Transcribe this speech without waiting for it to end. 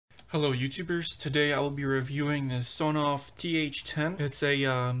Hello YouTubers, today I will be reviewing the Sonoff TH10. It's a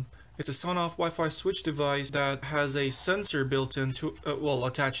Sonoff Wi-Fi switch device that has a sensor built into,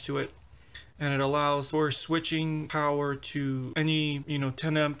 attached to it, and it allows for switching power to any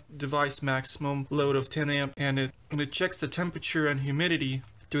 10 amp device, maximum load of 10 amp, and it checks the temperature and humidity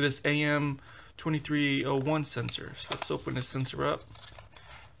through this AM2301 sensor. So let's open this sensor up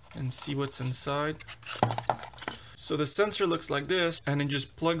and see what's inside. So the sensor looks like this, and it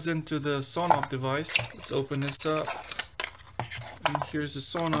just plugs into the Sonoff device. Let's open this up. And here's the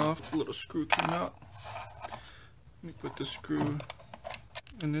Sonoff. A little screw came out. Let me put the screw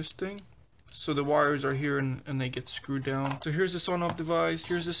in this thing. So the wires are here and they get screwed down. So here's the Sonoff device.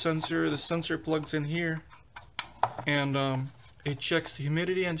 Here's the sensor. The sensor plugs in here. And it checks the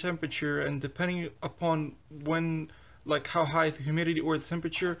humidity and temperature. And depending upon how high the humidity or the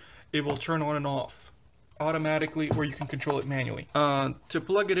temperature, it will turn on and off automatically, or you can control it manually. To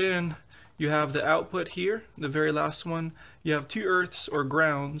plug it in, you have the output here, the very last one. You have two earths or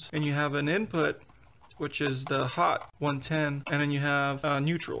grounds, and you have an input, which is the hot 110, and then you have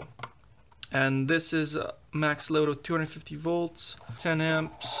neutral. And this is a max load of 250 volts, 10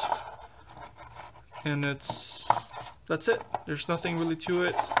 amps, and that's it. There's nothing really to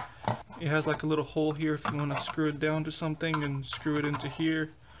it. It has like a little hole here if you want to screw it down to something and screw it into here.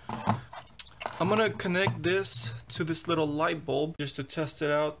 I'm gonna connect this to this little light bulb just to test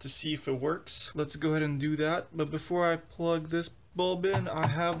it out to see if it works. Let's go ahead and do that. But before I plug this bulb in, I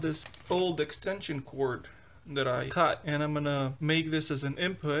have this old extension cord that I cut, and I'm gonna make this as an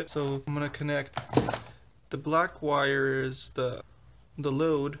input. So I'm gonna connect the black wire is the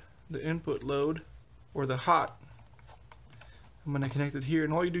load, the input load, or the hot. I'm gonna connect it here,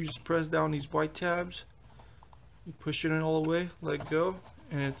 and all you do is just press down these white tabs. You push it in all the way, let go,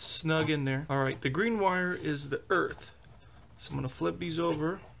 and it's snug in there. Alright, the green wire is the earth. So I'm going to flip these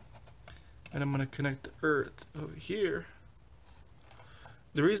over, and I'm going to connect the earth over here.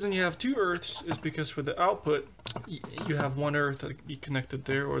 The reason you have two earths is because for the output, you have one earth that be connected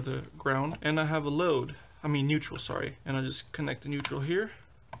there, or the ground. And I have a neutral, sorry. And I just connect the neutral here.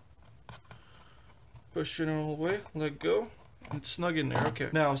 Push it all the way, let go. It's snug in there. Okay.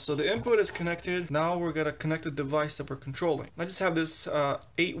 Now, so the input is connected. Now we're gonna connect the device that we're controlling. I just have this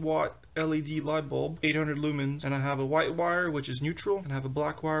 8-watt LED light bulb, 800 lumens, and I have a white wire, which is neutral, and I have a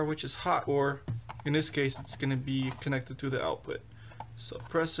black wire, which is hot, or in this case, it's gonna be connected to the output. So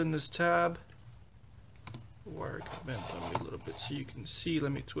press in this tab. The wire got bent on me a little bit so you can see.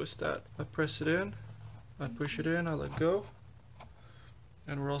 Let me twist that. I press it in. I push it in. I let go.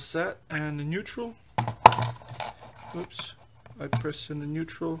 And we're all set. And the neutral. Oops. I press in the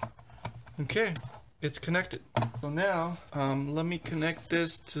neutral. Okay, it's connected. So now, let me connect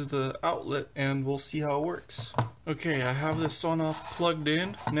this to the outlet and we'll see how it works. Okay, I have the Sonoff plugged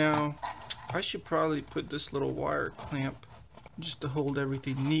in. Now, I should probably put this little wire clamp just to hold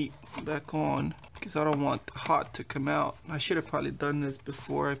everything neat back on, because I don't want the hot to come out. I should have probably done this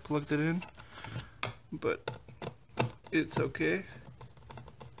before I plugged it in, but it's okay.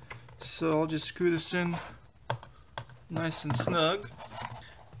 So I'll just screw this in nice and snug,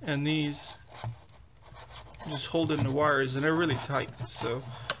 and these just hold in the wires, and they're really tight, so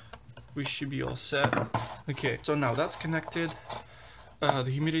we should be all set. Okay, so now that's connected. The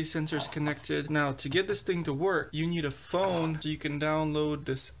humidity sensor is connected. Now, to get this thing to work, you need a phone, so you can download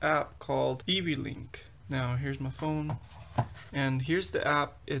this app called EWE-Link. Now, here's my phone, and here's the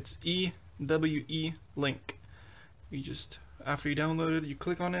app. It's EWE-Link. You just after you download it, you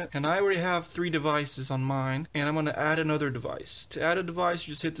click on it, and I already have 3 devices on mine, and I'm going to add another device. To add a device,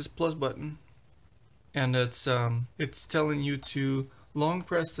 you just hit this plus button, and it's telling you to long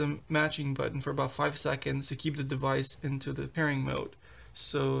press the matching button for about 5 seconds to keep the device into the pairing mode.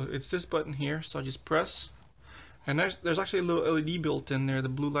 So it's this button here, so I just press, and there's actually a little LED built in there, the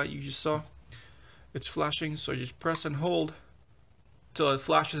blue light you just saw. It's flashing, so you just press and hold till it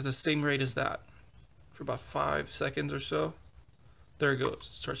flashes at the same rate as that for about 5 seconds or so. There it goes.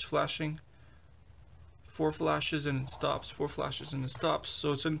 It starts flashing. 4 flashes and it stops. 4 flashes and it stops.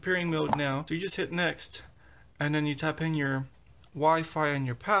 So it's in pairing mode now. So you just hit next, and then you type in your Wi-Fi and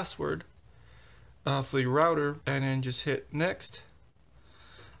your password for your router, and then just hit next,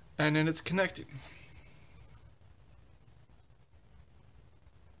 and then it's connected.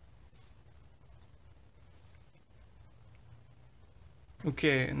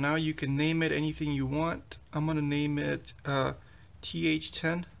 Okay, now you can name it anything you want. I'm gonna name it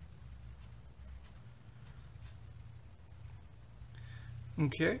TH10.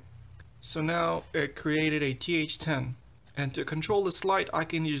 Okay, so now it created a TH10, and to control this light I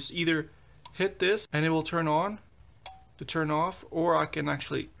can just either hit this and it will turn on, to turn off, or I can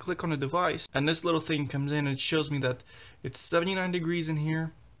actually click on the device and this little thing comes in and it shows me that it's 79 degrees in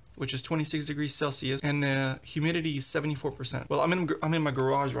here, which is 26 degrees Celsius, and the humidity is 74%. Well, I'm in my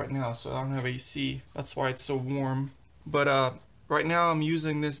garage right now, so I don't have AC. That's why it's so warm. But right now I'm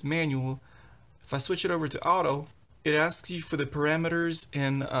using this manual. If I switch it over to auto, it asks you for the parameters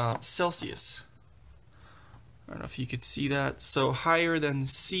in Celsius. I don't know if you could see that. So higher than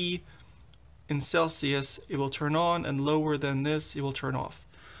C in Celsius, it will turn on, and lower than this, it will turn off.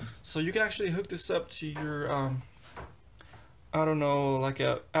 So you can actually hook this up to your, I don't know, like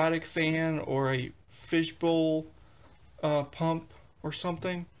a attic fan or a fishbowl pump or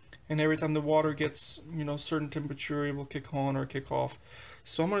something. And every time the water gets, you know, certain temperature, it will kick on or kick off.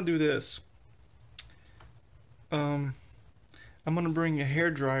 So I'm gonna do this. I'm gonna bring a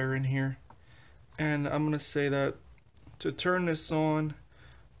hair dryer in here, and I'm gonna say that to turn this on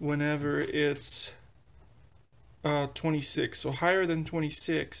whenever it's 26, so higher than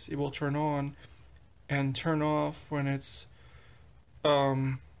 26 it will turn on, and turn off when it's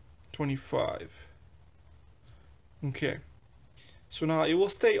 25. Okay, so now it will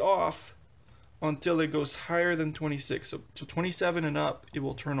stay off until it goes higher than 26, so 27 and up it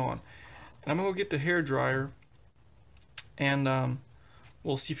will turn on. And I'm gonna go get the hair dryer, and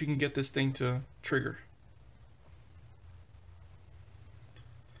we'll see if we can get this thing to trigger.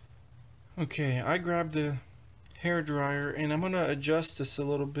 Okay, I grabbed the hair dryer and I'm gonna adjust this a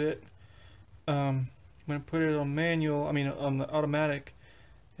little bit. I'm gonna put it on manual, on the automatic,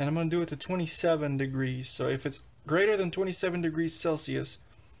 and I'm gonna do it to 27 degrees. So if it's greater than 27 degrees Celsius,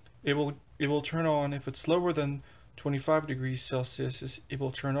 it will turn on. If it's lower than 25 degrees Celsius, it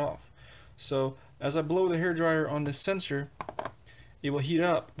will turn off. So as I blow the hair dryer on this sensor, it will heat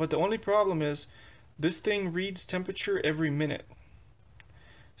up. But the only problem is this thing reads temperature every minute.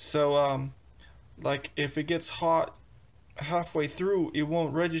 So like if it gets hot halfway through, it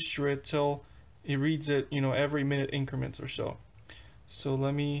won't register it till it reads it, you know, every minute increments or so. So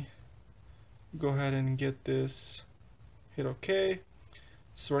let me go ahead and get this, hit OK.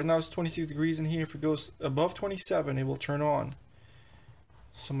 So right now it's 26 degrees in here. If it goes above 27, it will turn on.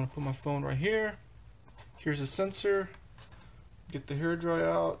 So I'm gonna put my phone right here. Here's the sensor. Get the hair dry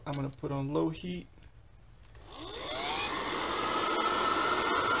out. I'm gonna put on low heat.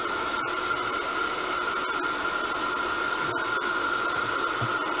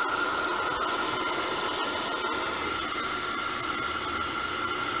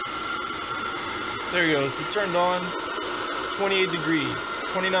 There it goes. It turned on. It's 28 degrees,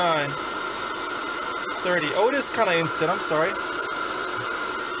 29, 30. Oh, it is kind of instant. I'm sorry.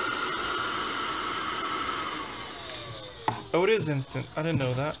 Oh, it is instant. I didn't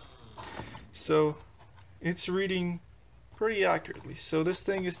know that. So it's reading pretty accurately. So this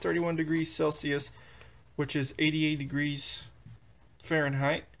thing is 31 degrees Celsius, which is 88 degrees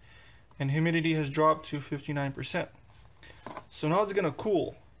Fahrenheit, and humidity has dropped to 59%. So now it's gonna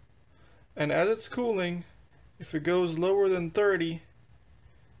cool. And as it's cooling, if it goes lower than 30,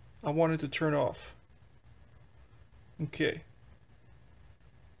 I want it to turn off. Okay.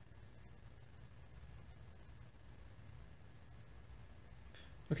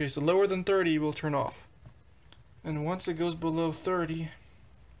 Okay, so lower than 30 will turn off. And once it goes below 30,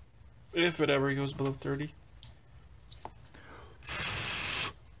 if it ever goes below 30,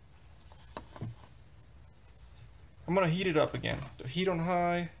 I'm gonna heat it up again. So heat on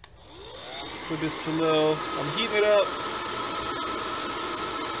high. Put this to low. I'm heating it up.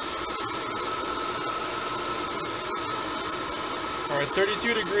 Alright,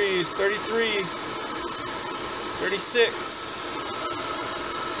 32 degrees, 33, 36,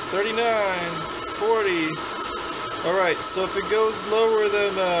 39, 40. Alright, so if it goes lower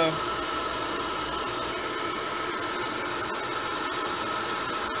than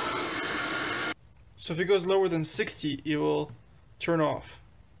so if it goes lower than 60, it will turn off.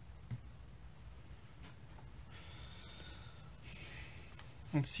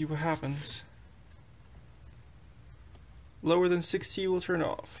 Let's see what happens. Lower than 60 will turn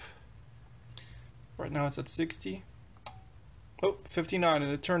off. Right now it's at 60. Oh, 59,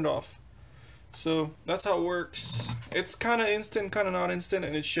 and it turned off. So that's how it works. It's kind of instant, kind of not instant,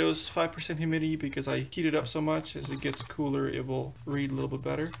 and it shows 5% humidity because I heat it up so much. As it gets cooler, it will read a little bit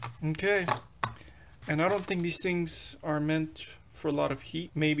better. Okay. And I don't think these things are meant for a lot of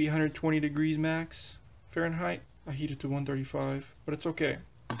heat. Maybe 120 degrees max Fahrenheit. I heat it to 135, but it's okay.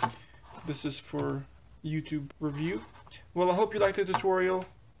 This is for YouTube review. Well, I hope you liked the tutorial.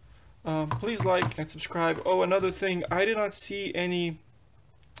 Please like and subscribe. Oh, another thing, I did not see any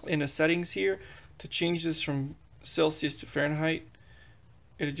in the settings here to change this from Celsius to Fahrenheit.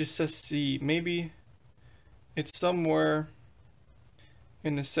 It just says C. Maybe it's somewhere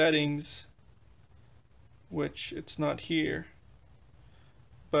in the settings, which it's not here.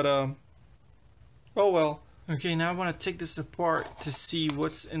 But oh well. Okay, now I want to take this apart to see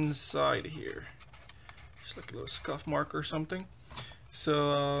what's inside here. Just like a little scuff mark or something.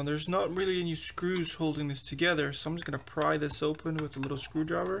 So there's not really any screws holding this together, so I'm just gonna pry this open with a little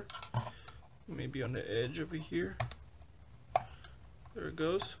screwdriver. Maybe on the edge over here. There it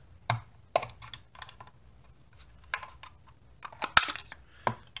goes.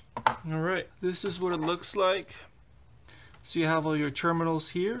 Alright, this is what it looks like. So you have all your terminals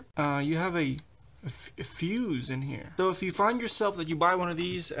here. You have a fuse in here. So if you find yourself that you buy one of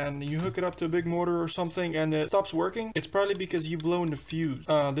these and you hook it up to a big motor or something and it stops working, it's probably because you blown the fuse.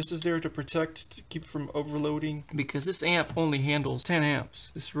 This is there to protect, to keep it from overloading, because this amp only handles 10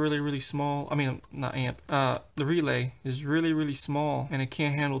 amps. It's really small. I mean, not amp. The relay is really small and it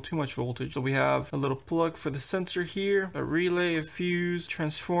can't handle too much voltage. So we have a little plug for the sensor here, a relay, a fuse,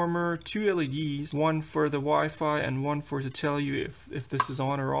 transformer, 2 LEDs, one for the Wi-Fi and one for to tell you if this is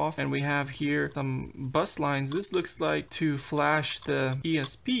on or off. And we have here some bus lines. This looks like to flash the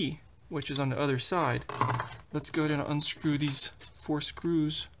ESP, which is on the other side. Let's go ahead and unscrew these 4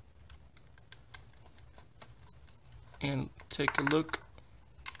 screws and take a look,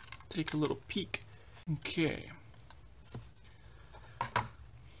 take a little peek. Okay.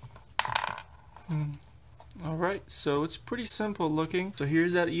 Alright, so it's pretty simple looking. So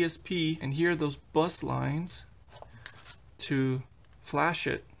here's that ESP and here are those bus lines to flash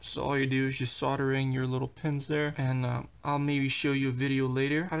it. So all you do is just soldering your little pins there, and I'll maybe show you a video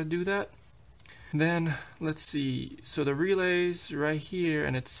later how to do that. Then let's see, so the relay's right here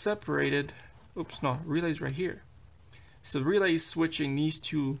and it's separated. Oops, no, relay's right here. So the relay is switching these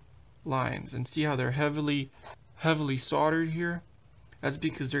 2 lines, and see how they're heavily soldered here? That's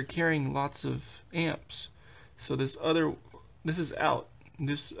because they're carrying lots of amps. So this is out.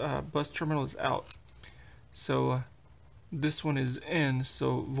 This bus terminal is out. So this one is in,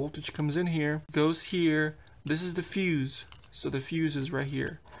 so voltage comes in here, goes here. This is the fuse, so the fuse is right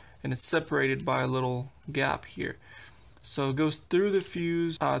here, and it's separated by a little gap here. So it goes through the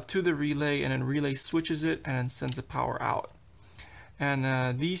fuse to the relay, and then relay switches it and then sends the power out.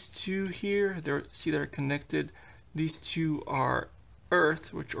 And these 2 here, they're connected. These 2 are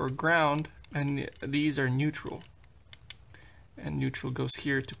earth, which are ground, and these are neutral. And neutral goes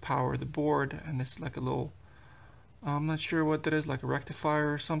here to power the board, and it's like a little, I'm not sure what that is, like a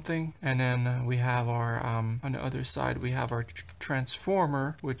rectifier or something. And then we have our, on the other side, we have our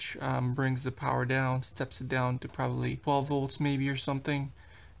transformer, which brings the power down, steps it down to probably 12 volts maybe or something.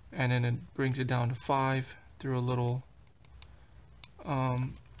 And then it brings it down to 5 through a little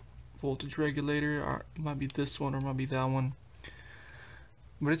voltage regulator. Or it might be this one or it might be that one.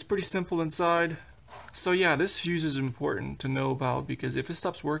 But it's pretty simple inside. So yeah, this fuse is important to know about, because if it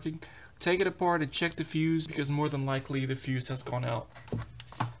stops working, take it apart and check the fuse, because more than likely the fuse has gone out.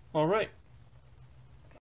 Alright,